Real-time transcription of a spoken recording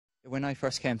When I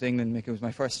first came to England, Mick, it was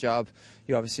my first job.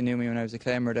 You obviously knew me when I was a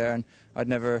claimer there, and I'd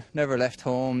never left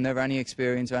home, never any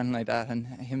experience or anything like that. And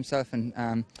himself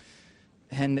and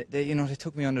they, they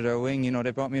took me under their wing.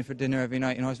 They brought me in for dinner every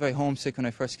night. I was very homesick when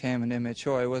I first came, and they made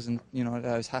sure I wasn't, that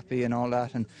I was happy and all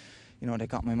that. And they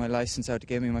got me my license out. They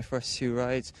gave me my first few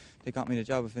rides. They got me the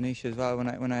job with Venetia as well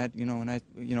when I had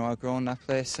outgrown that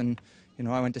place. And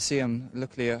I went to see him.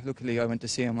 Luckily I went to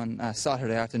see him on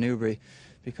Saturday after Newbury,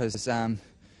 because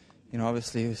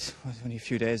obviously it was only a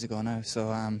few days ago now.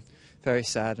 So very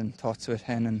sad, and thoughts with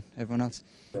Hen and everyone else.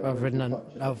 I've ridden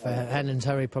out for Hen and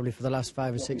Terry probably for the last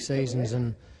 5 or 6 seasons,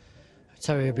 and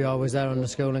Terry would be always there on the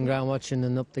schooling ground watching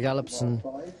and up the gallops,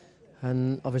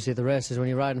 and obviously the races when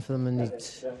you're riding for them, and he'd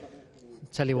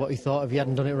tell you what he thought if you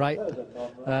hadn't done it right,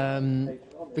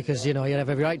 because he'd have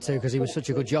every right to, because he was such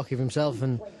a good jockey of himself,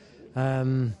 and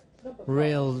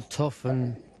real tough,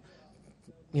 and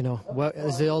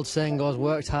as the old saying goes,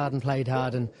 worked hard and played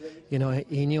hard, and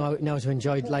he knew how to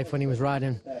enjoy life when he was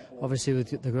riding, obviously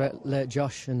with the great late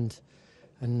Josh and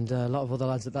a lot of other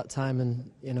lads at that time,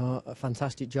 and a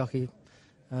fantastic jockey,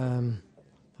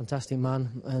 fantastic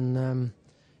man, and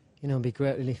it'd be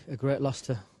a great loss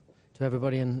to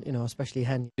everybody, and especially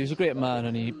Hen. He was a great man,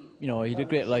 and he had a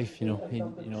great life.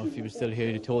 If he was still here,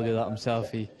 he'd have told you that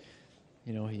himself. He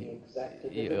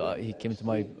came to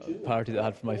my party that I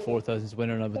had for my 4,000th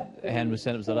winner, and Hen was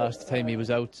saying it was the last time he was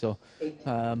out. So,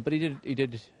 but he did.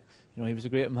 He was a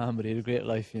great man, but he had a great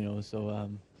life. So I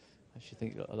should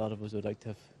think a lot of us would like to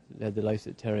have led the life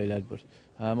that Terry led. But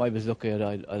I was lucky. I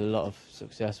had a lot of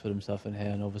success with himself and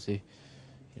Hen. Obviously,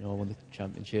 I won the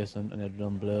champion chase and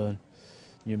Edward Bleu, and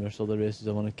numerous other races.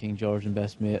 I won at King George and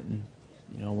Best Mate, and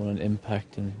won an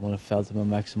Impact, and won a Feltham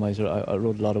and Maximizer. I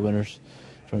rode a lot of winners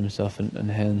for himself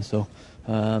and Hen. So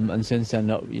and since then,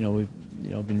 we've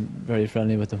been very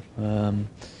friendly with him.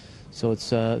 So it's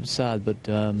sad, but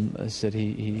as I said,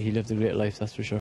 he lived a great life, that's for sure.